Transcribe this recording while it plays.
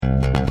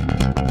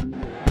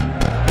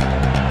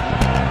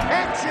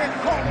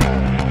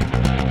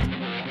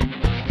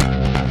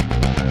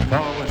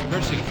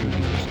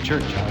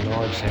church, our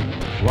Lord said,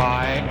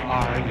 "Why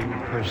are you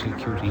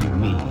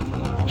persecuting me?"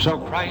 So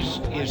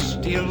Christ is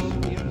still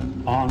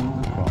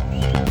on the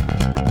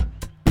cross.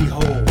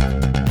 Behold,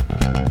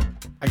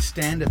 I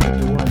stand at the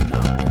door and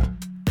knock.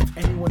 If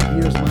anyone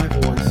hears my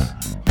voice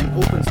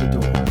and opens the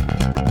door,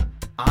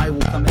 I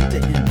will come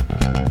into him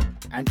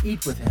and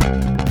eat with him,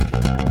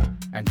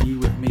 and he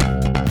with me.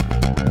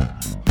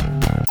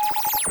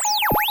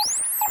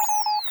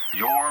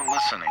 You're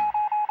listening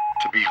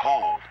to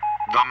Behold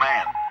the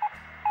Man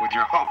with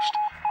your host,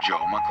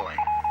 Joe McLean.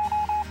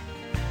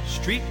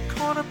 Street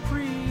corner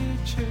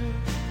preacher,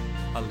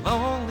 a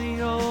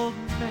lonely old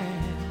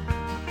man,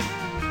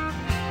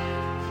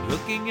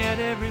 looking at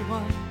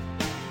everyone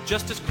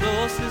just as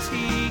close as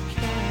he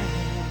can.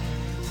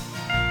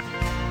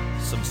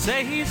 Some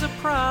say he's a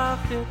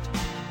prophet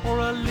or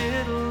a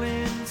little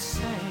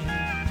insane.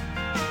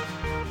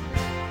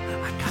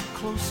 I got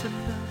close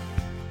enough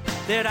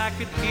that I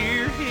could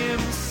hear him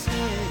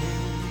say,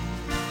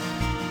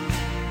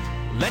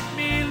 "Let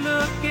me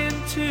look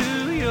into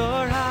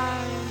your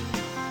eyes,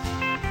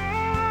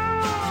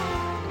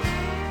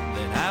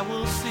 then I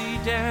will see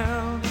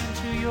down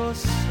into your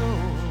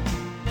soul.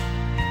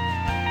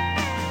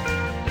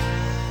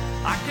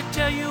 I could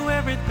tell you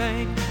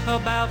everything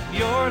about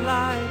your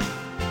life,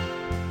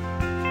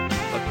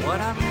 but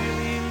what I'm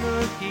really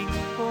looking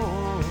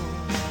for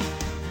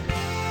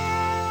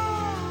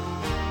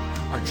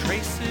are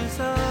traces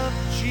of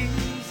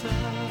Jesus.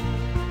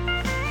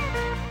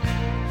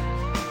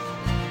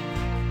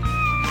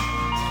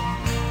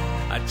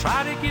 I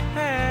try to get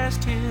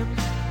past him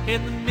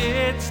in the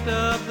midst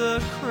of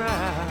the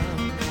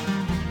crowd,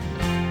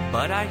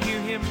 but I hear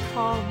him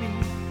call me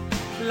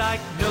like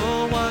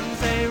no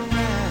one's around.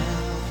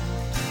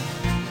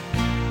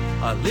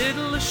 A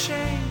little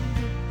ashamed,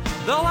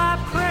 though I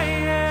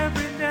pray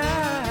every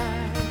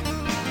night,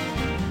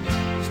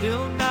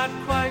 still not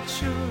quite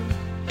sure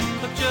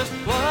of just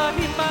what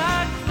he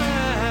might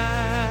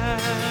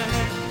find.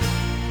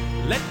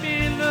 Let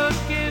me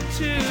look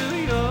into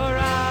your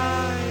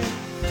eyes,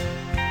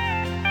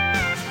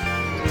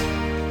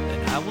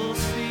 and I will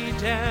see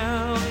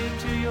down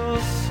into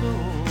your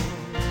soul.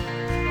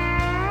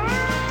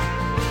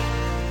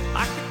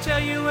 I can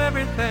tell you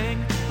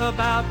everything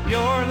about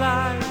your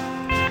life,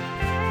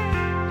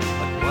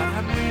 but what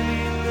I'm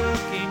really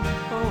looking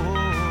for.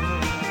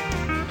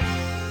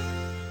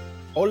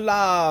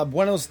 Hola,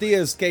 buenos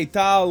dias, ¿qué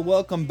tal?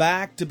 Welcome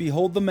back to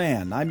Behold the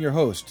Man. I'm your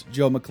host,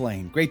 Joe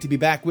McLean. Great to be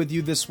back with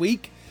you this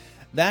week.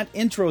 That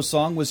intro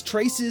song was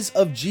Traces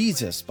of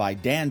Jesus by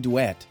Dan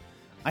Duett.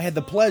 I had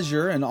the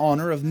pleasure and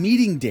honor of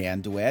meeting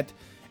Dan Duett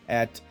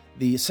at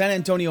the San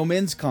Antonio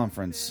Men's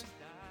Conference,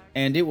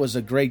 and it was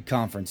a great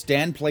conference.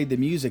 Dan played the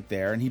music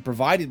there, and he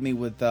provided me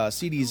with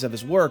CDs of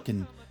his work,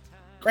 and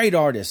great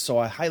artist, so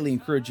I highly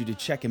encourage you to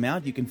check him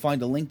out. You can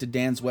find a link to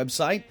Dan's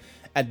website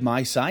at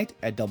my site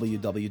at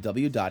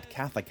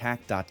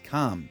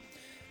www.catholichack.com.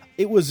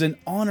 It was an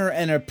honor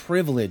and a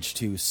privilege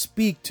to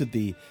speak to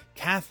the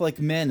Catholic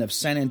men of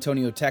San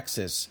Antonio,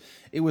 Texas.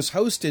 It was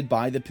hosted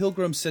by the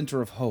Pilgrim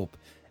Center of Hope,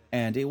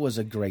 and it was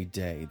a great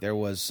day. There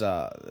was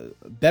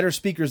better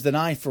speakers than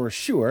I, for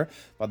sure.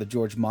 Father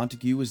George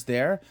Montague was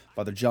there,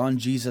 Father John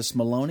Jesus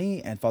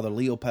Maloney, and Father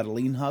Leo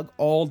Patalinhug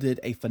all did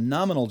a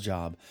phenomenal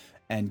job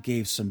and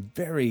gave some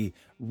very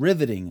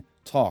riveting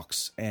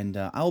talks. And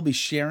I'll be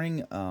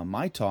sharing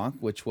my talk,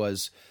 which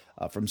was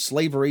From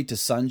Slavery to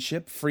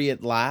Sonship, Free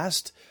at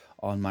Last,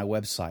 on my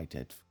website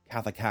at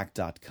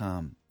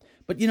CatholicHack.com.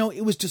 But, you know,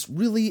 it was just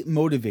really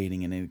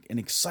motivating and an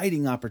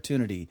exciting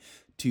opportunity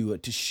to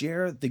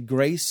share the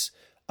grace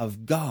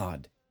of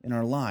God in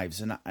our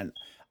lives. And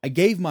I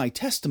gave my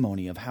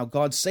testimony of how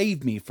God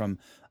saved me from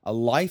a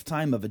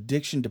lifetime of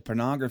addiction to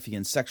pornography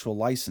and sexual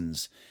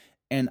license.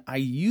 And I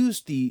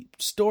used the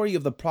story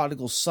of the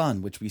prodigal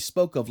son, which we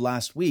spoke of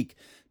last week,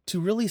 to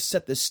really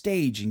set the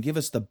stage and give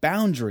us the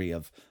boundary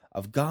of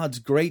God's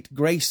great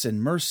grace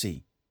and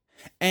mercy.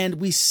 And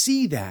we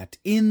see that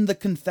in the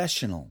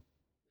confessional.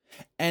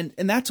 And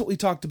that's what we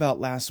talked about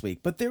last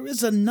week. But there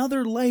is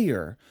another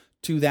layer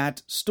to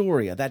that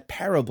story, that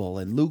parable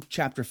in Luke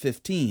chapter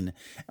 15.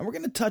 And we're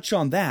going to touch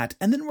on that.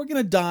 And then we're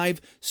going to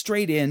dive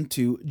straight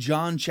into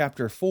John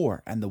chapter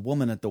 4 and the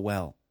woman at the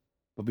well.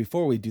 But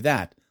before we do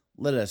that,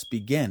 let us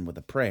begin with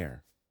a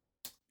prayer.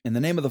 In the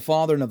name of the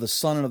Father, and of the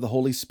Son, and of the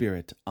Holy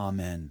Spirit.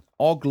 Amen.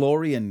 All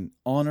glory and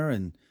honor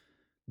and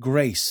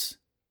grace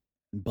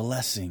and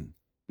blessing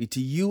be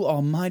to you,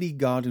 Almighty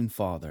God and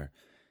Father.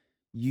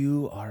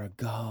 You are a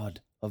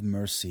God of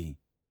mercy.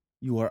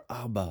 You are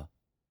Abba,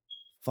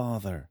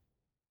 Father.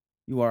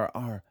 You are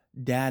our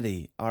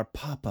Daddy, our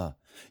Papa.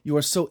 You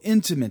are so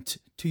intimate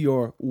to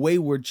your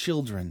wayward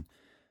children,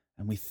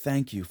 and we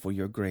thank you for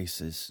your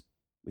graces.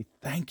 We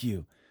thank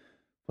you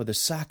for the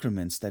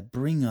sacraments that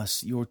bring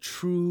us your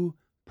true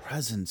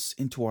presence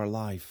into our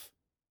life.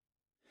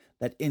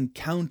 That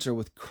encounter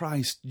with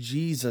Christ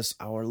Jesus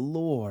our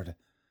Lord,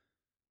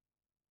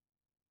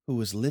 who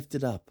was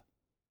lifted up,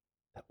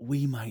 that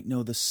we might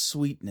know the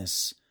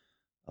sweetness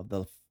of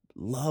the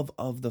love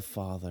of the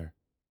Father.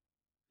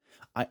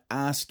 I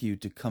ask you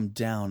to come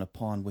down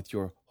with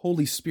your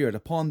Holy Spirit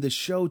upon this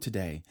show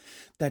today,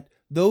 that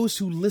those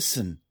who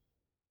listen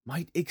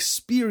might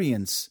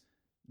experience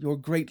your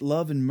great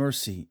love and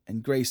mercy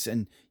and grace,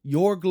 and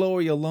your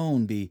glory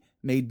alone be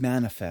made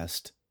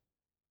manifest.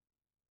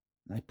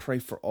 And I pray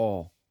for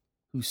all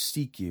who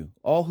seek you,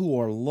 all who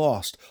are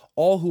lost,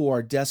 all who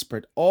are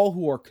desperate, all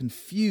who are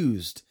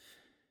confused,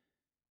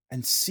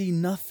 and see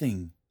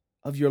nothing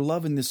of your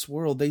love in this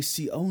world. They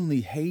see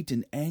only hate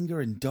and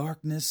anger and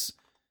darkness.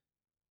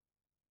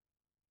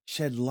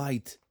 Shed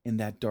light in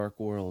that dark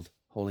world,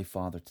 Holy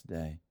Father,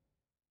 today.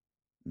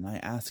 And I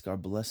ask our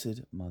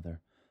Blessed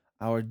Mother,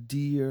 our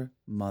dear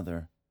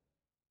Mother,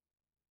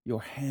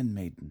 your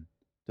handmaiden,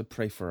 to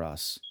pray for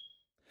us.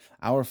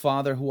 Our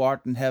Father, who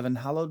art in heaven,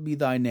 hallowed be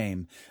thy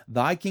name.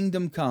 Thy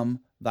kingdom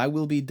come, thy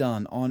will be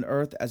done, on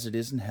earth as it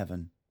is in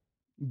heaven.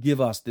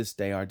 Give us this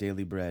day our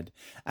daily bread,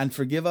 and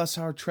forgive us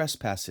our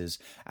trespasses,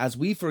 as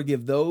we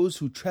forgive those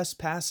who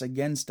trespass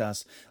against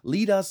us.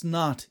 Lead us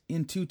not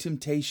into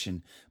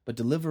temptation, but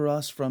deliver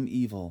us from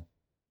evil.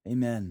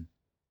 Amen.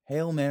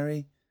 Hail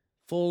Mary,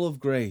 full of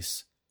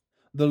grace,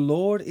 the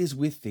Lord is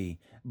with thee.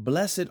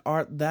 Blessed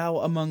art thou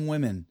among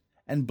women,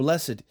 and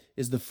blessed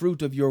is the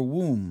fruit of your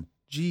womb,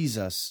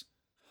 Jesus.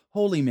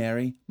 Holy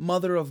Mary,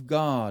 Mother of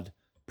God,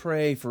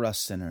 pray for us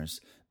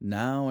sinners,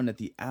 now and at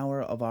the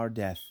hour of our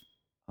death.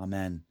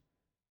 Amen.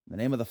 In the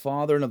name of the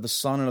Father, and of the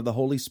Son, and of the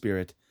Holy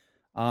Spirit.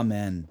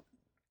 Amen.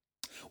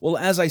 Well,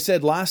 as I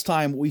said last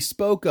time, we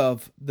spoke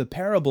of the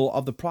parable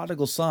of the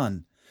prodigal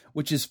son,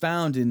 which is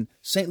found in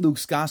St.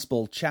 Luke's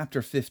Gospel,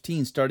 chapter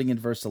 15, starting in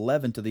verse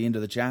 11 to the end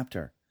of the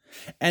chapter.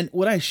 And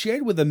what I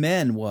shared with the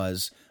men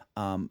was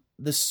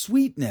the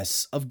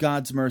sweetness of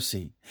God's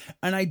mercy.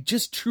 And I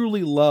just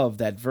truly love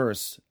that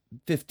verse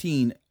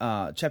 15,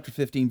 chapter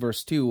 15,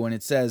 verse 2, when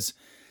it says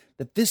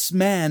that this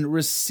man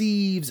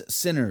receives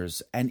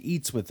sinners and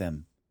eats with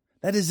them.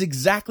 That is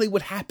exactly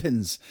what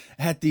happens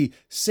at the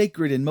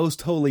sacred and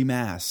most holy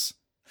Mass.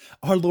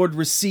 Our Lord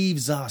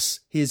receives us,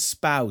 his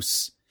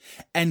spouse,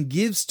 and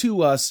gives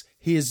to us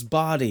his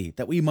body,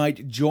 that we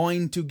might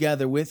join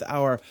together with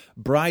our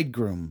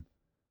bridegroom,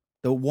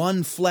 the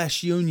one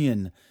flesh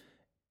union,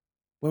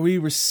 where we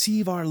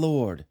receive our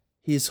Lord,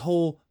 his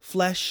whole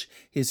flesh,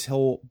 his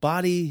whole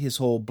body, his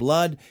whole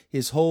blood,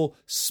 his whole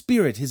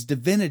spirit, his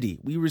divinity.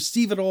 We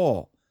receive it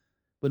all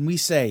when we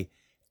say,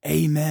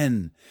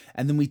 Amen,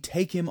 and then we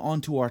take him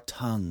onto our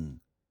tongue.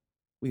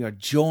 We are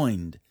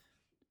joined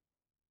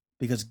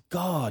because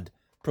God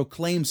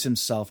proclaims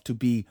himself to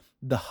be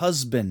the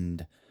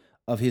husband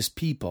of his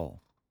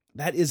people.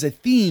 That is a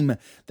theme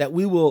that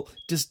we will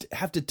just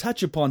have to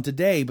touch upon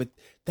today, but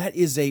that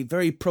is a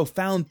very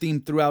profound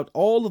theme throughout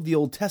all of the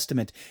Old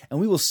Testament, and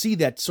we will see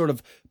that sort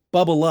of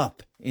bubble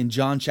up in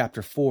John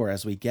chapter 4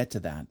 as we get to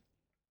that.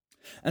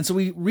 And so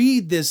we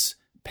read this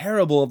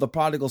parable of the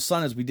prodigal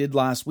son as we did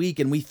last week,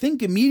 and we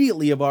think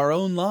immediately of our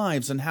own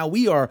lives and how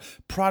we are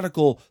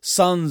prodigal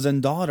sons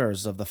and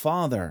daughters of the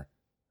Father.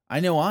 I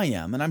know I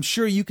am, and I'm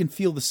sure you can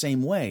feel the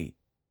same way.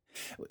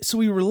 So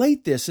we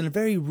relate this in a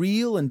very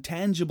real and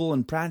tangible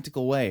and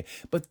practical way.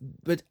 But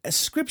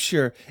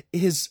Scripture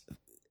is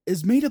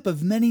made up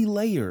of many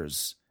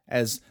layers,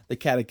 as the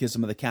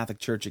Catechism of the Catholic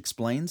Church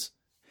explains.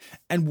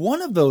 And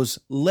one of those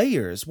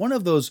layers, one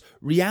of those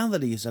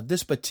realities of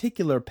this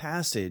particular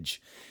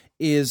passage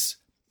is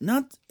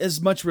not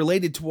as much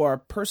related to our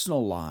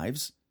personal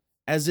lives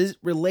as it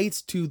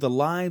relates to the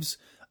lives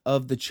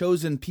of the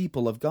chosen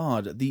people of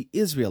God, the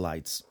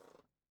Israelites.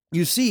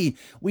 You see,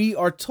 we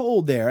are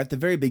told there at the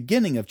very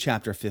beginning of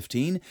chapter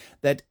 15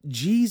 that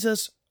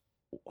Jesus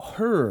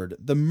heard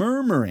the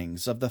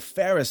murmurings of the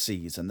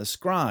Pharisees and the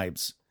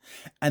scribes,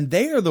 and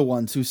they are the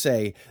ones who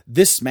say,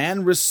 this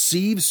man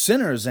receives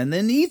sinners and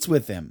then eats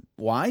with them.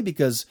 Why?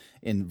 Because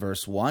in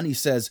verse 1 he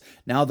says,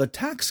 now the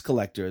tax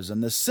collectors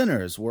and the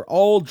sinners were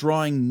all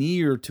drawing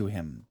near to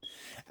him.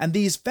 And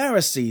these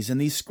Pharisees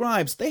and these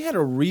scribes, they had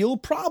a real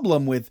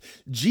problem with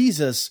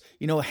Jesus,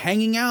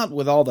 hanging out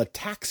with all the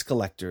tax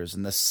collectors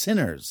and the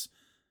sinners.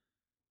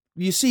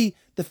 You see,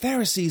 the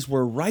Pharisees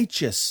were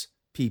righteous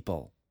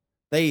people.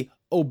 They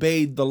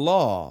obeyed the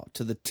law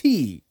to the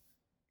T,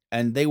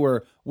 and they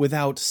were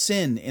without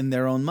sin in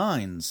their own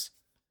minds.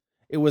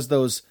 It was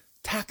those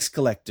tax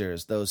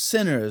collectors, those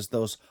sinners,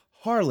 those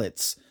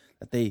harlots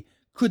that they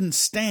couldn't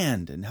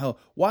stand. And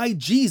why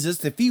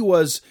Jesus, if he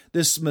was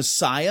this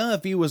Messiah,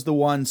 if he was the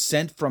one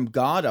sent from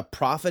God, a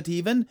prophet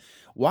even,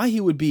 why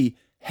he would be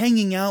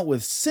hanging out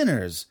with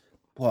sinners?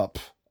 Well,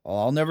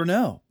 I'll never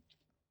know.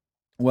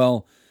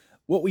 Well,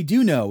 what we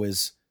do know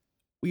is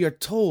we are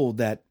told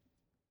that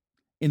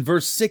in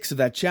verse 6 of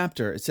that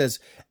chapter, it says,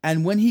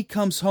 and when he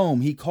comes home,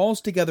 he calls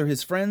together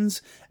his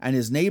friends and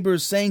his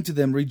neighbors, saying to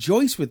them,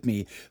 rejoice with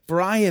me, for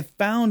I have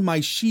found my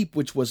sheep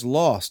which was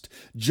lost.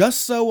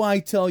 Just so I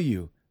tell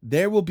you,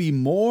 there will be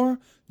more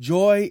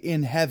joy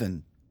in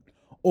heaven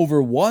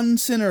over one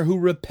sinner who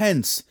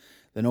repents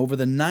than over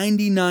the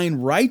 99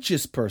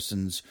 righteous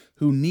persons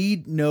who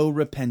need no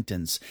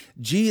repentance.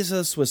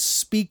 Jesus was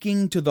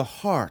speaking to the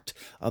heart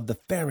of the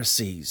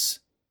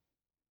Pharisees.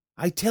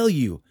 I tell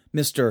you,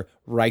 Mr.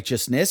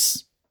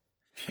 Righteousness.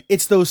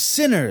 It's those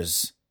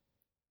sinners.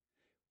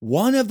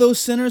 One of those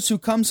sinners who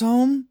comes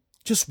home,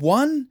 just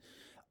one,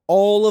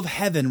 all of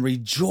heaven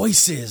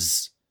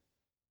rejoices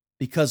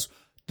because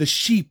the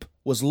sheep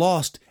was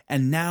lost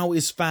and now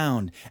is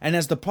found. And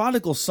as the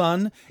prodigal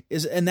son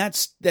is in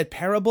that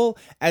parable,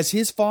 as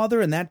his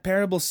father in that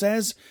parable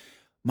says,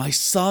 my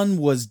son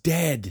was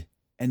dead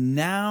and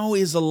now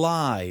is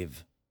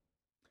alive.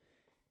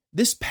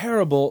 This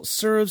parable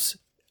serves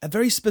a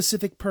very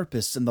specific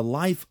purpose in the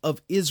life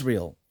of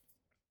Israel.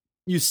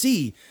 You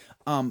see,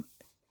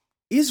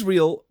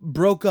 Israel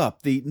broke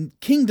up, the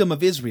kingdom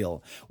of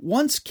Israel.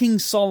 Once King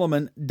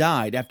Solomon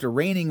died after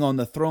reigning on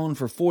the throne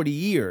for 40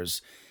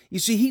 years, you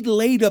see, he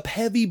laid up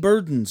heavy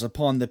burdens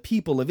upon the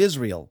people of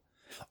Israel.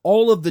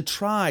 All of the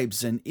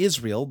tribes in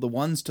Israel, the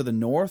ones to the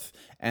north,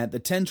 and the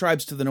 10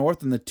 tribes to the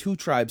north and the 2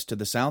 tribes to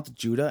the south,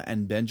 Judah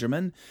and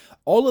Benjamin,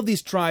 all of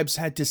these tribes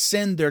had to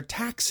send their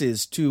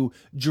taxes to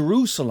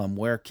Jerusalem,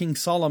 where King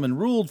Solomon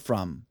ruled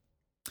from.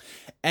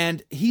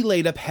 And he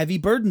laid up heavy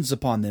burdens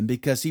upon them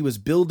because he was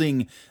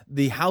building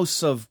the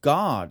house of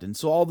God. And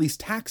so all these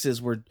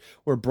taxes were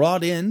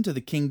brought into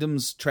the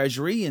kingdom's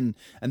treasury and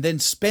then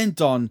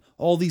spent on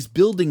all these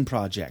building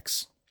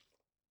projects.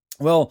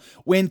 Well,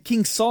 when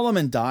King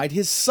Solomon died,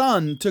 his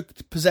son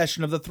took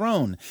possession of the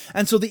throne.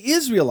 And so the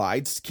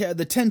Israelites,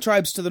 the 10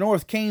 tribes to the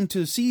north, came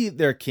to see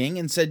their king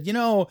and said,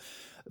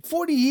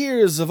 40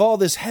 years of all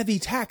this heavy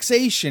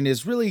taxation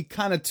is really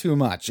kind of too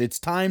much. It's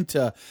time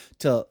to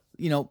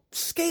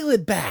scale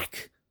it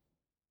back.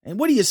 And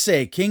what do you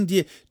say, King?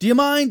 Do you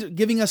mind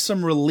giving us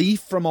some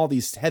relief from all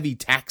these heavy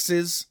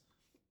taxes?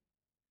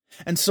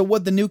 And so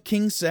what the new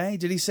king say?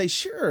 Did he say,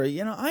 sure,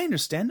 I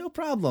understand, no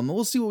problem,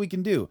 we'll see what we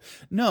can do?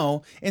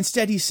 No,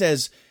 instead he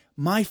says,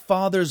 my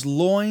father's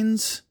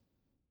loins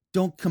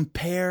don't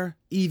compare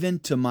even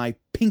to my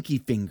pinky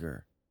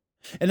finger.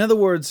 In other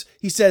words,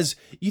 he says,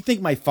 you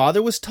think my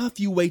father was tough?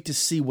 You wait to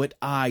see what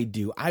I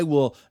do. I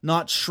will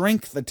not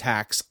shrink the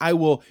tax. I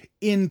will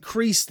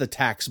increase the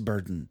tax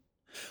burden.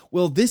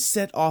 Well, this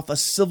set off a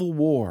civil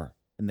war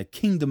in the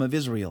kingdom of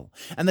Israel.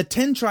 And the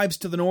 10 tribes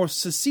to the north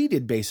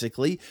seceded,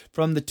 basically,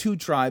 from the 2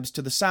 tribes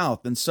to the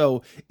south. And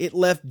so it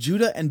left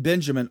Judah and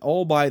Benjamin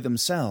all by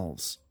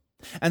themselves.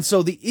 And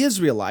so the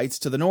Israelites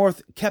to the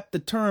north kept the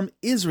term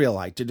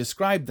Israelite to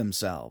describe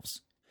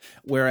themselves,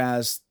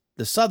 whereas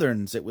the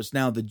southerns, it was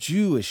now the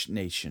Jewish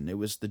nation. It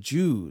was the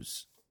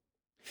Jews.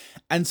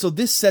 And so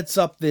this sets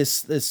up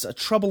this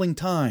troubling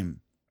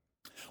time.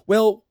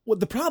 Well, what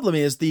the problem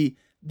is, the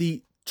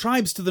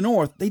tribes to the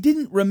north, they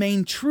didn't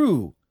remain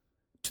true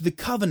to the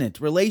covenant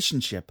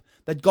relationship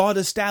that God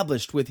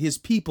established with his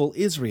people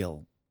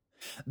Israel.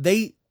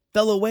 They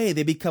fell away.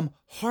 They become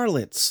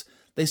harlots.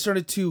 They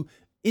started to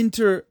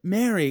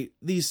intermarry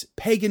these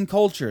pagan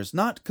cultures,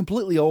 not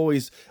completely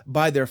always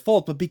by their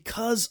fault, but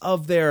because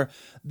of their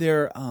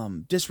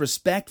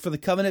disrespect for the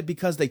covenant,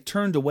 because they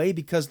turned away,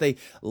 because they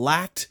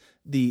lacked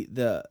the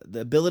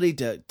ability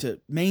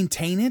to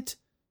maintain it,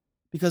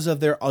 because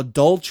of their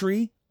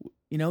adultery,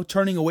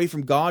 turning away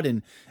from God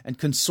and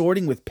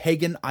consorting with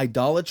pagan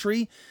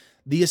idolatry.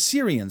 The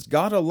Assyrians,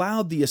 God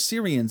allowed the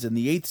Assyrians in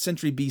the 8th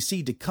century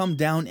BC to come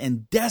down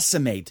and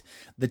decimate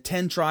the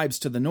 10 tribes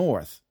to the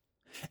north.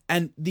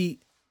 And the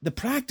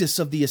practice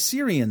of the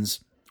Assyrians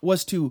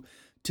was to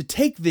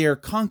take their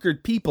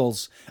conquered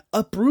peoples,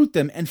 uproot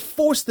them, and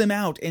force them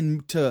out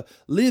and to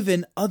live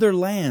in other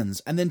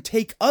lands, and then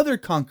take other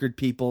conquered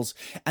peoples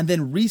and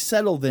then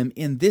resettle them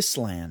in this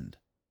land.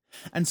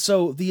 And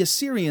so the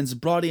Assyrians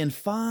brought in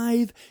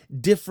 5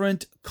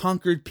 different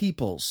conquered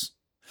peoples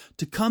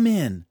to come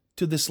in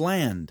to this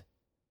land.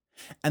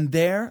 And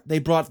there they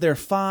brought their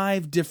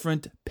 5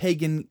 different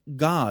pagan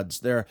gods,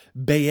 their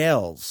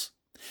Baals.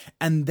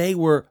 And they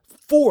were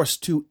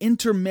forced to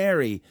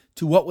intermarry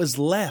to what was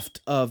left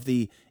of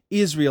the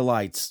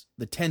Israelites,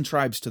 the 10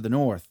 tribes to the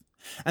north.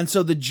 And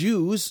so the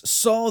Jews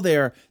saw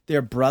their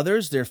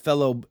brothers, their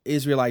fellow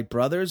Israelite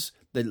brothers,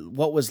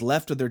 what was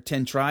left of their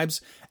 10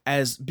 tribes,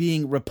 as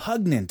being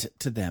repugnant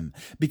to them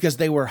because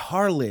they were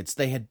harlots.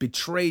 They had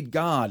betrayed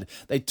God.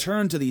 They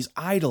turned to these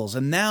idols,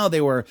 and now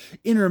they were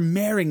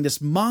intermarrying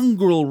this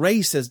mongrel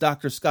race, as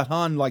Dr. Scott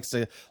Hahn likes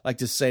to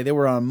say. They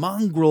were a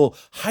mongrel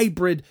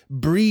hybrid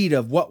breed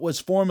of what was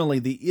formerly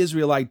the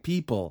Israelite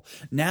people.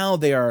 Now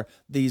they are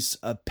these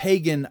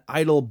pagan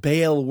idol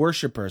Baal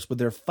worshippers with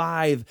their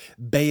 5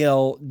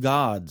 Baal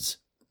gods.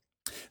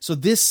 So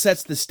this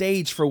sets the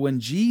stage for when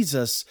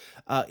Jesus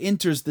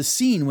enters the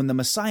scene. When the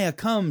Messiah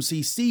comes,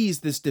 he sees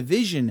this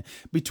division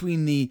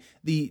between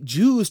the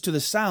Jews to the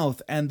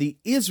south and the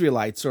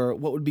Israelites, or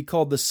what would be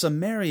called the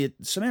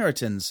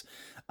Samaritans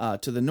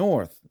to the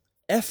north,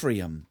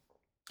 Ephraim,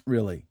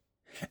 really.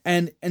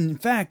 And in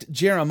fact,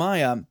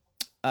 Jeremiah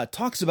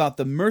talks about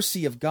the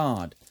mercy of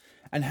God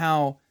and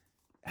how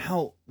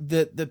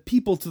the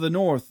people to the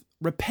north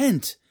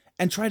repent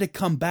and try to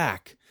come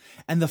back,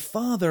 and the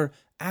Father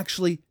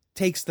actually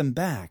takes them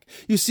back.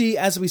 You see,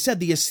 as we said,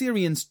 the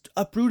Assyrians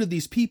uprooted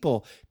these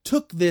people,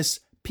 took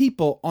this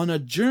people on a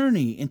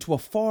journey into a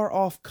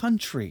far-off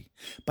country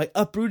by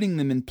uprooting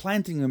them and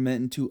planting them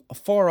into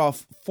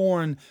far-off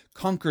foreign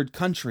conquered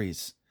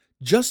countries.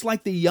 Just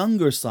like the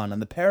younger son in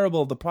the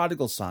parable of the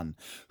prodigal son,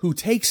 who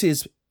takes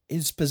his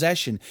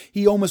possession.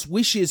 He almost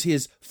wishes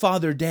his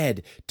father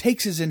dead,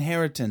 takes his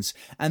inheritance,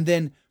 and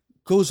then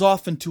goes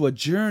off into a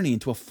journey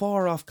into a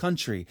far-off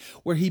country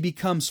where he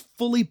becomes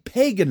fully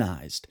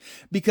paganized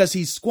because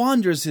he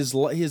squanders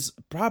his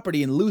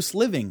property in loose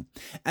living,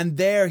 and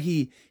there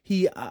he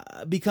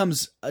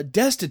becomes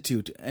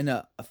destitute, and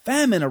a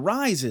famine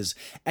arises,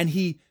 and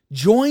he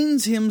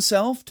joins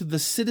himself to the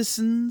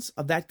citizens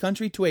of that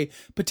country, to a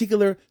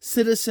particular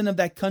citizen of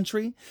that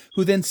country,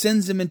 who then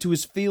sends him into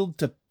his field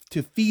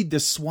to feed the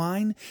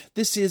swine.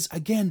 This is,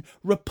 again,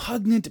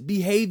 repugnant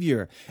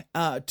behavior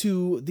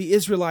to the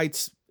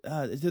Israelites,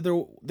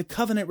 to the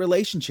covenant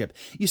relationship.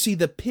 You see,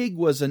 the pig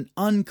was an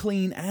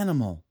unclean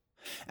animal.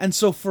 And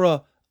so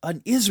for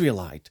an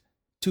Israelite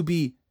to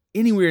be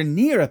anywhere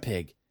near a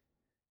pig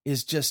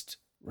is just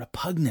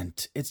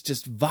repugnant. It's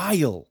just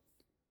vile.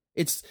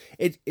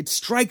 It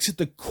strikes at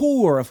the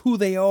core of who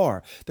they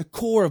are, the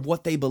core of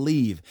what they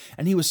believe.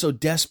 And he was so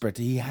desperate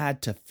he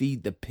had to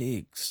feed the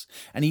pigs.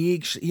 And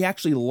he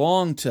actually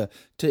longed to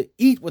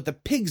eat what the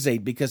pigs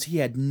ate because he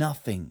had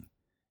nothing.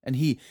 And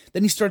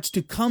then he starts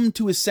to come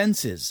to his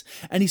senses,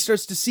 and he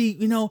starts to see,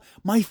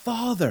 my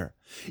father,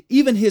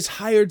 even his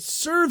hired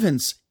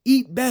servants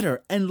eat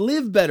better and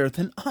live better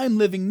than I'm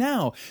living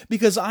now,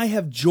 because I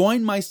have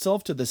joined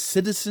myself to the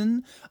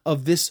citizen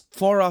of this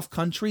far-off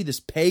country, this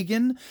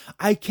pagan.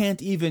 I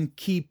can't even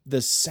keep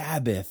the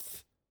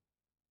Sabbath.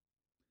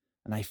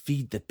 And I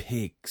feed the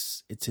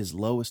pigs. It's his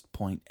lowest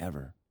point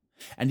ever.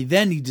 And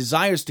then he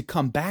desires to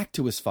come back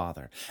to his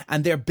father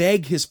and there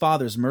beg his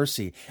father's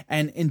mercy.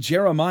 And in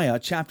Jeremiah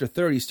chapter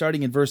 30,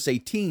 starting in verse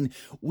 18,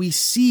 we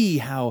see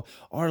how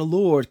our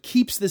Lord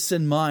keeps this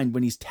in mind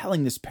when he's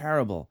telling this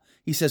parable.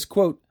 He says,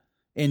 quote,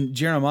 in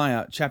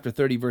Jeremiah chapter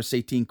 30, verse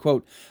 18,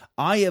 quote,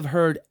 I have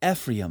heard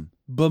Ephraim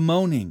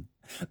bemoaning.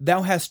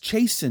 Thou hast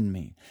chastened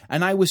me,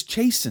 and I was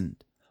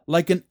chastened.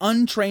 Like an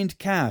untrained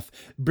calf,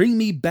 bring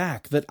me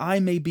back that I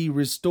may be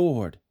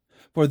restored.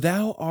 For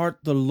thou art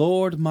the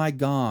Lord my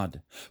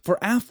God.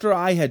 For after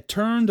I had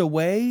turned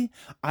away,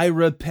 I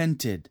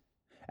repented.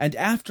 And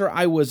after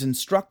I was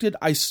instructed,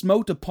 I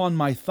smote upon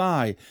my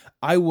thigh.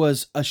 I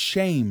was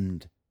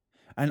ashamed,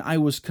 and I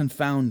was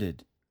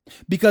confounded,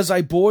 because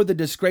I bore the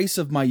disgrace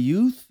of my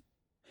youth.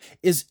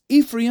 Is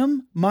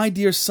Ephraim my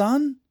dear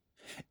son?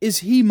 Is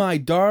he my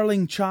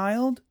darling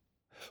child?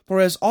 For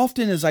as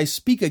often as I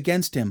speak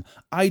against him,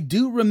 I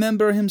do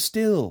remember him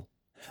still.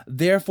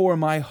 Therefore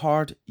my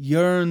heart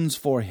yearns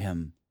for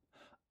him.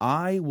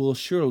 I will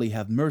surely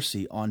have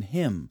mercy on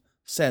him,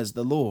 says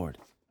the Lord.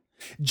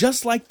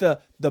 Just like the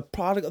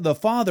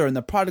father and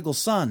the prodigal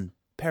son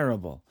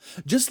parable.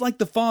 Just like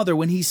the father,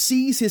 when he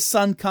sees his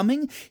son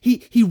coming,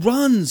 he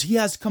runs, he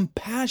has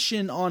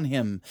compassion on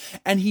him,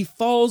 and he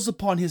falls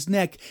upon his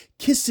neck,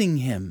 kissing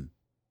him.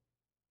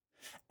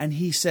 And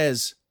he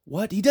says,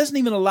 what? He doesn't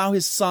even allow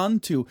his son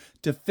to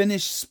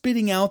finish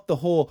spitting out the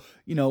whole,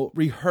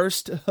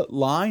 rehearsed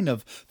line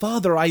of,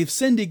 Father, I have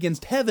sinned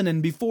against heaven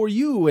and before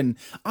you, and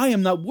I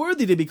am not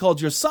worthy to be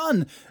called your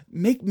son.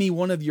 Make me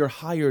one of your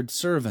hired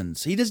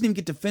servants. He doesn't even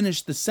get to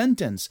finish the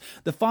sentence.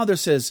 The father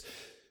says,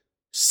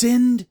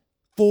 send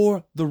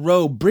for the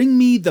robe. Bring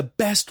me the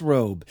best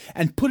robe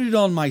and put it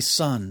on my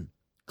son.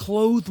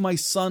 Clothe my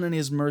son in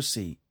his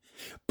mercy.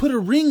 Put a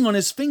ring on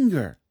his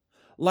finger.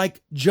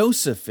 Like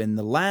Joseph in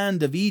the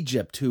land of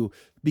Egypt, who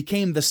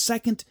became the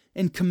second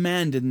in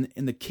command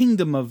in the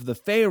kingdom of the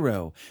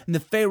Pharaoh. And the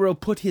Pharaoh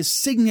put his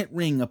signet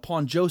ring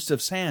upon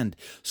Joseph's hand,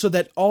 so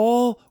that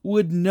all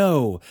would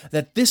know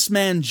that this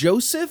man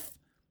Joseph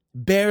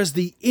bears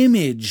the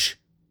image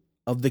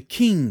of the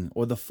king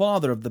or the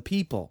father of the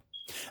people.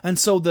 And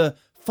so the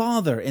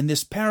father in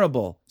this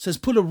parable says,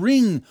 put a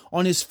ring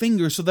on his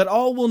finger so that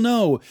all will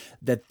know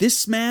that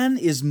this man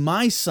is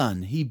my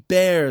son. He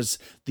bears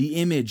the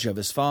image of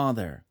his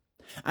father.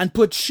 And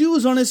put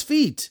shoes on his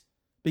feet,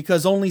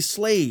 because only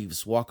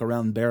slaves walk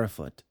around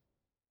barefoot.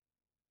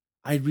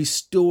 I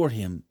restore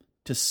him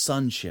to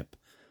sonship,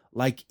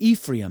 like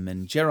Ephraim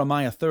in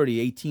Jeremiah 30,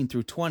 18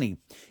 through 20.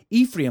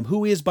 Ephraim,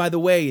 who is, by the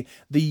way,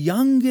 the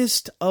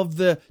youngest of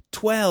the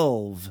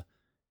 12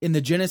 in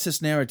the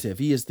Genesis narrative.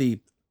 He is the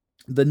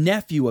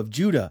nephew of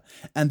Judah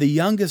and the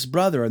youngest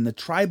brother in the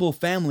tribal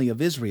family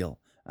of Israel.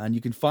 And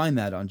you can find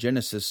that on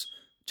Genesis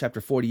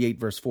chapter 48,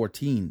 verse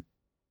 14.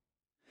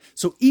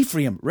 So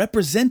Ephraim,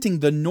 representing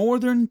the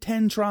northern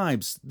 10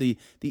 tribes, the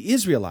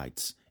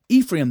Israelites.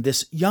 Ephraim,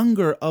 this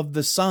younger of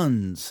the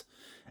sons.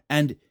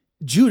 And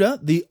Judah,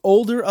 the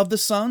older of the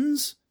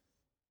sons.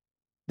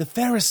 The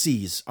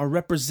Pharisees are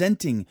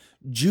representing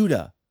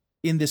Judah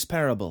in this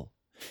parable.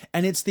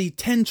 And it's the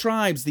 10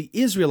 tribes, the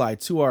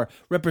Israelites, who are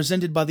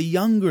represented by the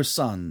younger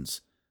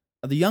sons,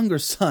 the younger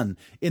son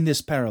in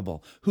this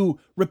parable, who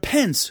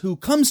repents, who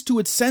comes to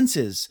its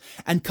senses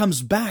and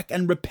comes back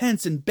and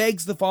repents and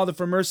begs the father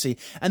for mercy,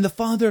 and the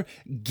father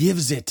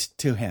gives it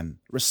to him,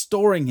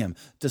 restoring him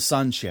to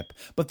sonship.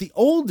 But the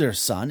older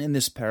son in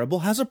this parable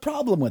has a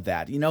problem with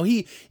that.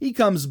 He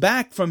comes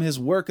back from his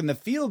work in the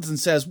fields and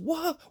says,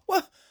 what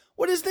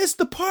is this?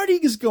 The party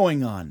is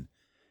going on.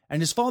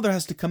 And his father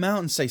has to come out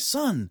and say,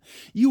 "Son,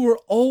 you were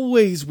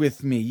always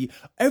with me.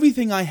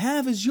 Everything I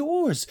have is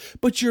yours.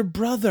 But your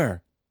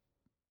brother,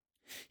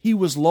 he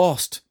was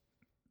lost,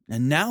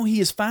 and now he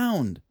is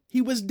found.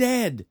 He was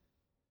dead,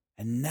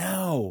 and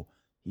now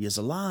he is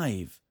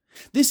alive."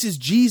 This is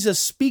Jesus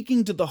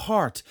speaking to the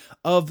heart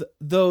of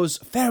those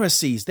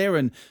Pharisees there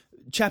in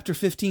chapter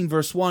 15,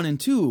 verse 1 and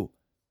 2.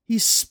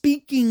 He's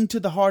speaking to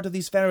the heart of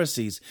these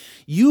Pharisees.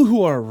 You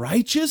who are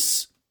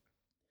righteous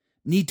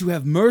need to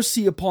have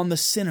mercy upon the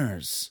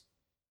sinners.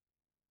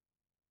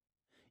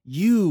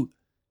 You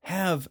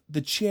have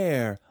the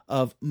chair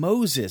of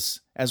Moses,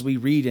 as we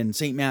read in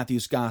St.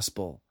 Matthew's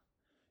Gospel.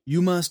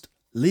 You must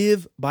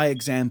live by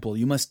example.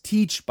 You must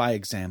teach by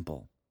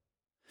example.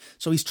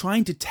 So he's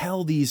trying to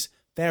tell these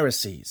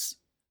Pharisees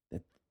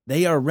that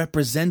they are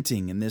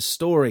representing, in this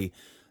story,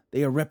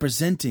 they are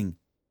representing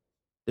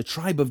the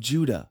tribe of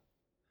Judah.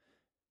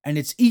 And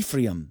it's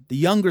Ephraim, the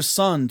younger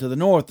son to the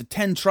north, the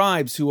 10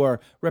 tribes who are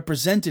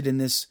represented in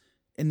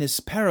this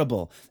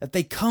parable, that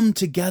they come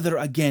together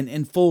again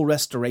in full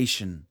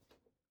restoration.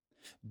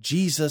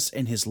 Jesus,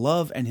 in his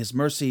love and his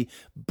mercy,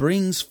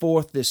 brings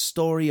forth this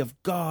story of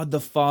God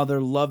the Father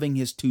loving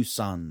his 2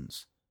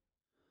 sons,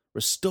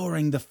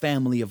 restoring the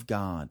family of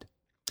God.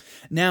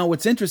 Now,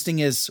 what's interesting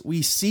is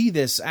we see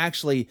this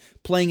actually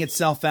playing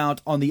itself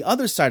out on the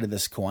other side of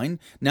this coin.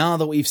 Now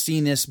that we've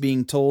seen this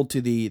being told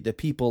to the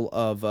people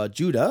of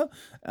Judah,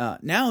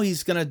 now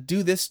he's going to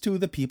do this to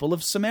the people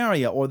of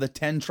Samaria, or the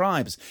 10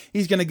 tribes.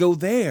 He's going to go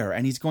there,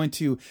 and he's going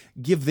to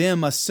give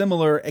them a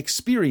similar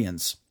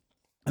experience.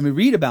 And we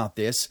read about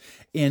this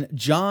in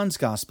John's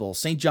Gospel,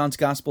 St. John's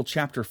Gospel,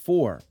 chapter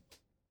 4.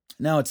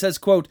 Now it says,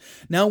 quote,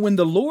 "Now when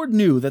the Lord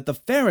knew that the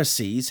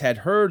Pharisees had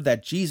heard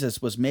that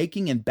Jesus was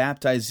making and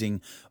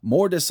baptizing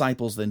more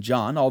disciples than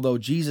John, although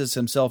Jesus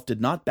himself did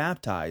not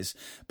baptize,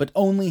 but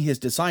only his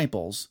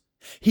disciples,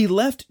 he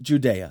left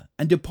Judea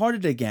and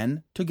departed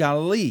again to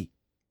Galilee.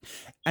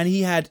 And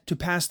he had to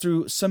pass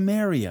through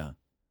Samaria.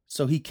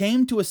 So he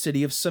came to a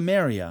city of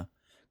Samaria,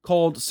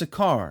 called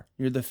Sychar,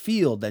 near the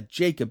field that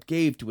Jacob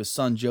gave to his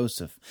son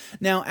Joseph."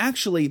 Now,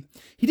 actually,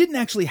 he didn't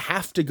actually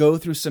have to go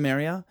through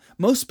Samaria.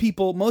 Most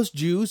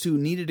Jews who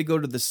needed to go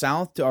to the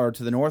south, or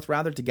to the north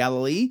rather, to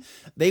Galilee,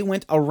 they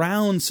went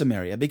around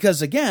Samaria.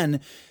 Because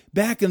again,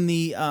 back in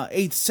the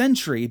 8th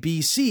century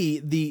BC,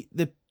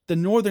 the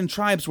northern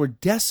tribes were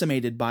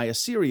decimated by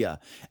Assyria,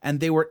 and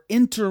they were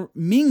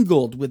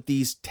intermingled with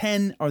these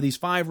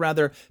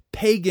 5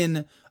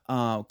 pagan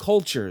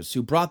cultures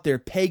who brought their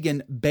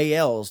pagan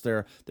Baals,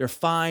 their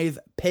 5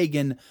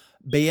 pagan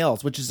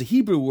Baals, which is a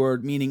Hebrew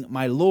word meaning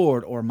my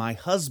lord or my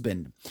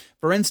husband.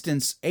 For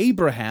instance,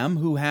 Abraham,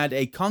 who had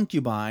a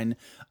concubine,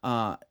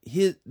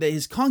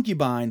 his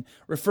concubine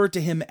referred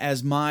to him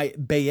as my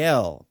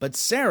Baal, but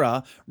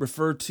Sarah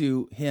referred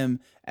to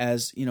him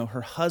as,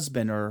 her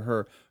husband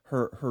or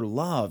her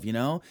love.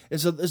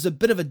 There's a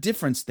bit of a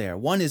difference there.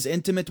 One is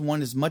intimate,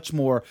 one is much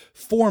more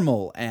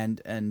formal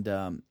and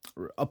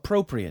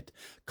appropriate.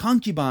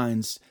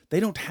 Concubines, they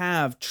don't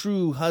have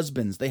true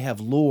husbands, they have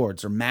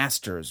lords or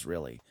masters,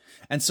 really.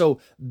 And so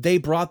they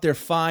brought their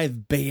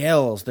 5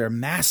 Baals, their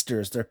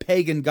masters, their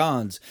pagan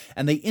gods,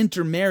 and they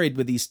intermarried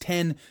with these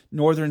 10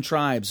 northern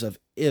tribes of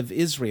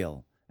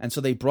Israel. And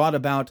so they brought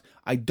about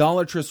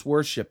idolatrous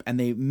worship, and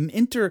they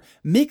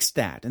intermixed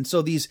that. And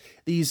so these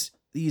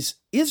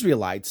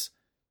Israelites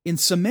in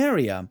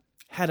Samaria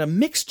had a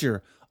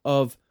mixture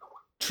of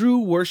true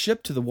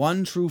worship to the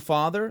one true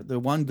Father, the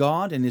one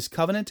God and his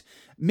covenant,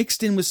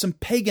 mixed in with some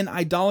pagan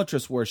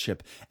idolatrous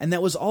worship. And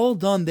that was all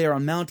done there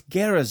on Mount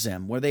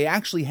Gerizim, where they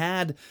actually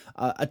had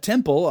a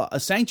temple, a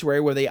sanctuary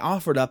where they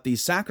offered up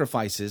these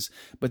sacrifices.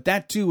 But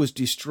that too was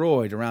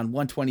destroyed around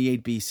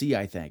 128 BC,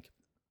 I think.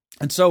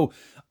 And so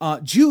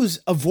Jews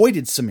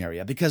avoided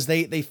Samaria because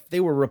they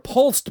were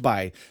repulsed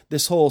by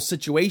this whole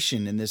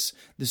situation and this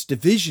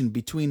division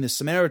between the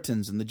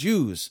Samaritans and the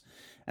Jews.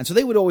 And so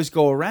they would always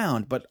go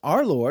around. But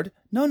our Lord,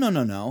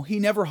 no. He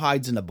never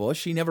hides in a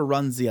bush. He never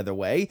runs the other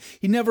way.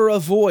 He never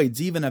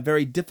avoids even a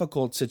very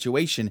difficult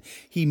situation.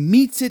 He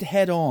meets it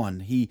head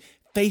on. He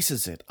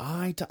faces it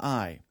eye to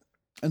eye.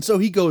 And so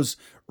he goes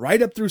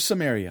right up through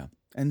Samaria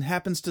and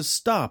happens to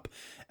stop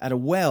at a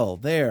well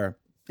there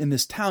in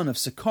this town of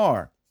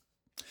Sychar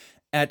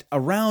at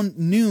around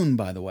noon,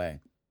 by the way.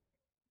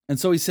 And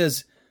so he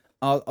says,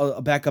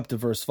 I'll back up to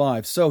verse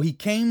 5. So he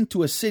came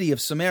to a city of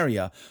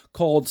Samaria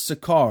called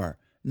Sychar,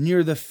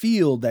 near the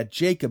field that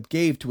Jacob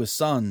gave to his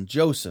son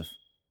Joseph.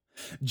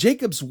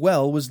 Jacob's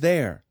well was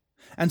there.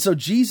 And so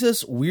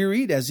Jesus,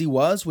 wearied as he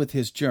was with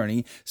his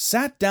journey,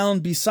 sat down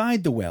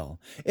beside the well.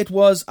 It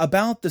was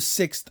about the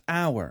 6th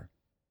hour.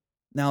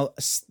 Now,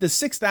 the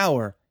 6th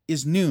hour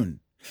is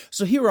noon.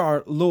 So here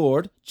our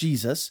Lord,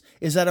 Jesus,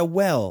 is at a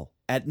well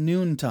at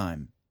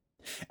noontime.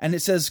 And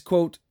it says,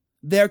 quote,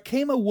 "There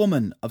came a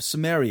woman of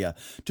Samaria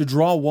to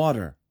draw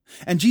water.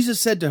 And Jesus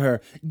said to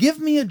her, 'Give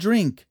me a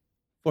drink.'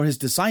 For his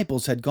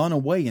disciples had gone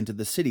away into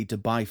the city to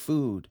buy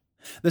food.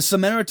 The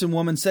Samaritan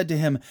woman said to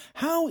him,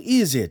 'How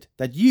is it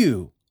that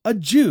you, a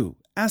Jew,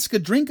 ask a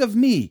drink of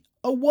me,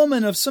 a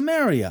woman of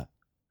Samaria?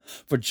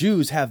 For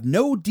Jews have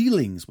no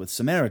dealings with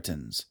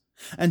Samaritans.'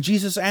 And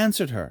Jesus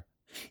answered her,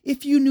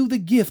 'If you knew the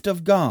gift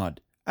of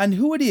God, and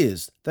who it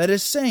is that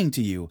is saying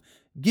to you,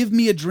 "Give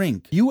me a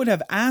drink," you would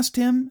have asked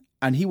him,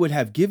 and he would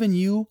have given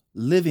you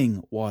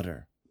living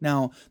water.'"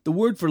 Now, the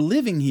word for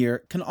living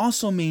here can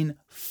also mean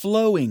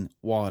flowing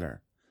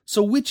water.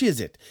 So which is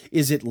it?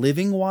 Is it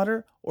living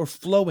water or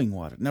flowing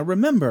water? Now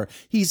remember,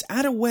 he's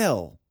at a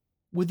well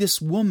with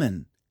this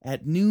woman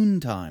at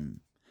noontime.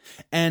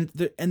 And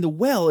the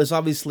well is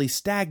obviously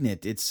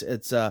stagnant.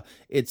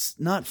 It's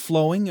not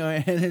flowing,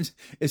 and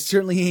it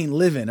certainly ain't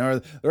living.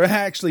 Or there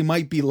actually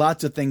might be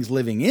lots of things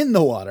living in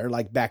the water,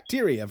 like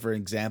bacteria, for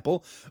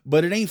example,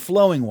 but it ain't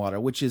flowing water,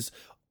 which is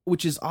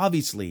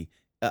obviously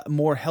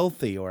more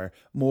healthy or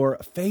more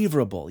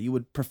favorable. You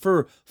would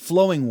prefer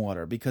flowing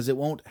water because it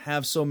won't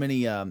have so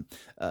many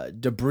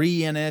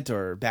debris in it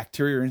or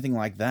bacteria or anything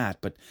like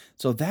that. But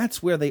so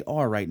that's where they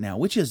are right now.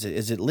 Which is it?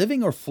 Is it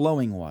living or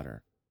flowing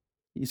water?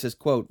 He says,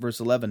 quote, verse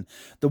 11,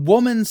 "The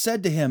woman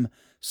said to him,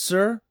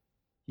 'Sir,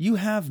 you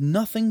have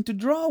nothing to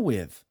draw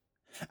with,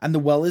 and the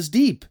well is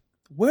deep.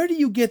 Where do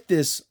you get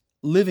this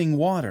living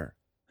water?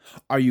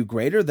 Are you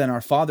greater than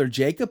our father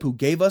Jacob, who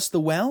gave us the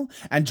well,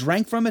 and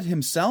drank from it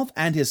himself,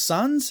 and his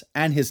sons,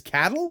 and his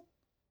cattle?'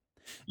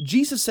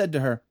 Jesus said to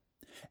her,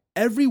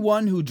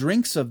 'Everyone who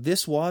drinks of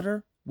this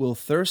water will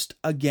thirst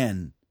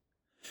again.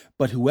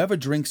 But whoever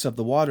drinks of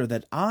the water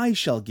that I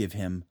shall give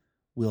him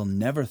will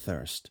never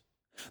thirst.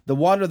 The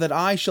water that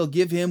I shall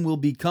give him will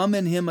become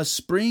in him a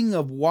spring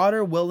of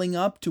water welling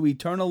up to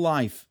eternal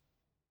life.'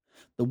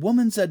 The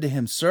woman said to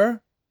him,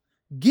 'Sir,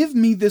 give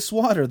me this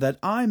water that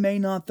I may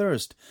not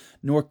thirst,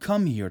 nor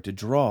come here to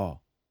draw.'"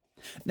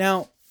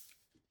 Now,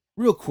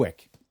 real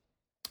quick,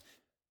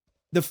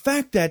 the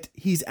fact that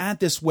he's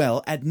at this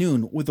well at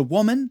noon with a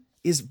woman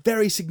is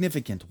very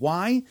significant.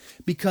 Why?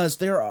 Because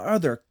there are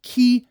other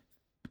key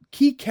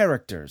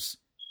characters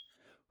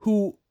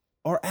who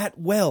are at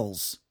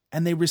wells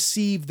and they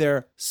receive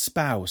their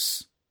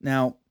spouse.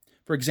 Now,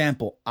 for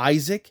example,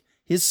 Isaac,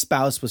 his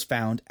spouse was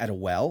found at a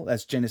well.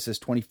 That's Genesis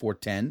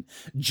 24:10.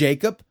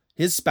 Jacob,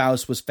 his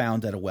spouse was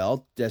found at a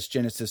well. That's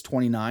Genesis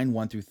 29,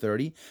 1 through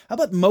 30. How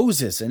about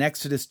Moses in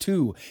Exodus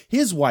 2?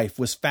 His wife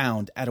was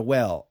found at a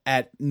well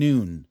at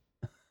noon.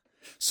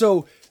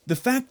 So the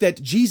fact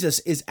that Jesus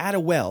is at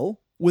a well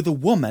with a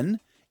woman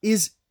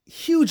is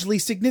hugely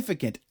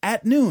significant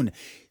at noon.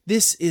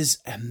 This is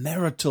a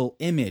marital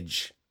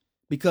image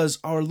because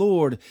our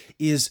Lord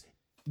is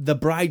the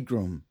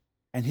bridegroom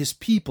and his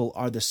people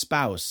are the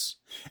spouse.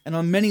 And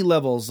on many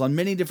levels, on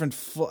many different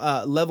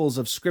levels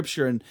of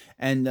scripture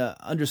and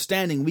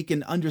understanding, we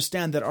can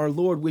understand that our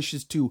Lord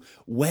wishes to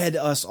wed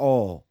us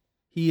all.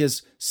 He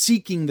is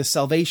seeking the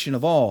salvation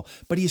of all,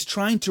 but he is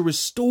trying to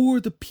restore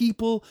the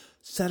people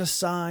set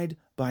aside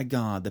by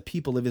God, the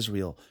people of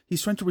Israel.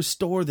 He's trying to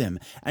restore them.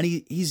 And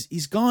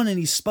he's gone and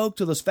he spoke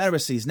to those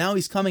Pharisees. Now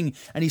he's coming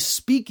and he's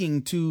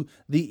speaking to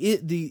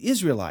the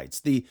Israelites,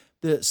 the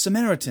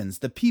Samaritans,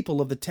 the people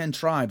of the 10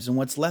 tribes and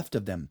what's left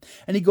of them.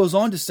 And he goes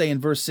on to say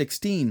in verse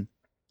 16,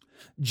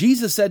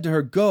 Jesus said to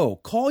her, "Go,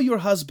 call your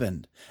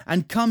husband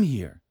and come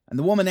here." And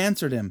the woman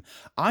answered him,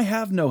 "I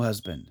have no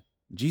husband."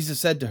 Jesus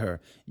said to her,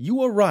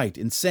 "You are right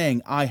in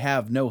saying, 'I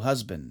have no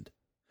husband,'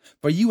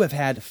 for you have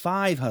had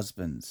 5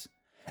 husbands,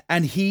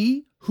 and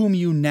he whom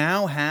you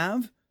now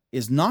have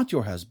is not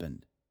your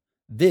husband.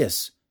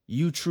 This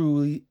you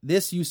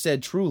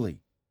said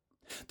truly."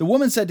 The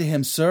woman said to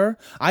him, "Sir,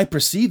 I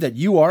perceive that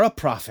you are a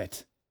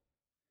prophet."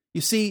 You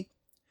see,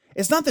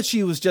 it's not that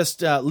she was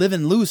just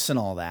living loose and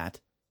all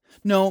that.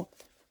 No,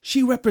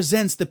 she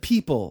represents the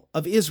people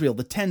of Israel,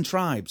 the 10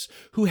 tribes,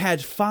 who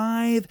had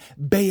 5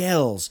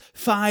 Baals,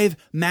 5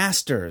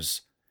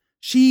 masters.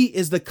 She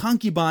is the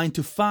concubine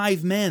to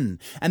 5 men,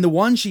 and the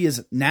one she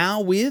is now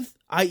with,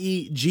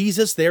 i.e.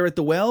 Jesus there at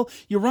the well,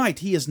 you're right,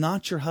 he is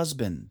not your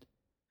husband,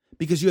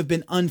 because you have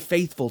been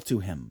unfaithful to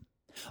him.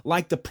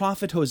 Like the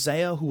prophet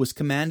Hosea, who was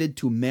commanded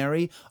to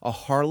marry a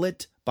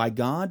harlot by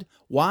God.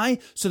 Why?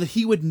 So that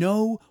he would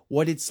know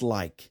what it's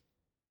like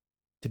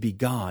to be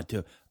God,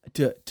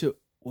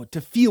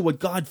 to feel what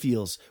God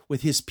feels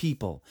with his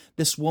people.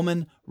 This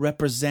woman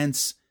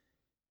represents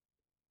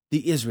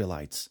the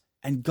Israelites.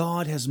 And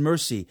God has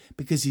mercy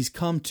because he's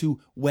come to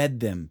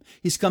wed them.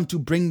 He's come to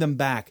bring them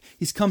back.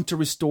 He's come to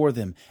restore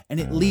them. And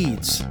it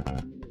leads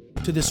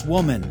to this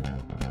woman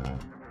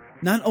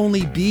not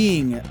only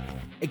being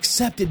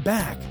accepted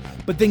back,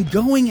 but then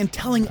going and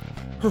telling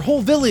her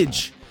whole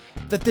village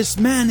that this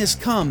man has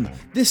come.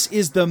 This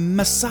is the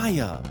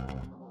Messiah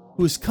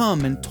who has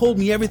come and told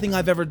me everything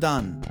I've ever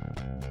done.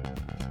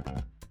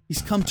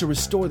 He's come to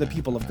restore the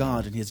people of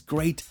God in his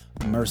great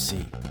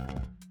mercy.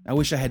 I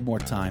wish I had more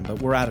time,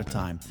 but we're out of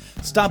time.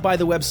 Stop by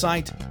the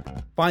website,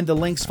 find the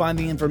links, find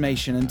the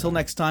information. Until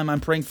next time, I'm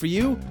praying for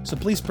you, so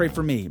please pray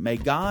for me. May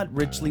God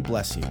richly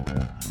bless you.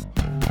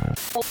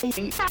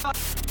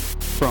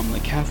 From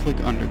the Catholic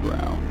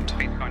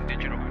Underground.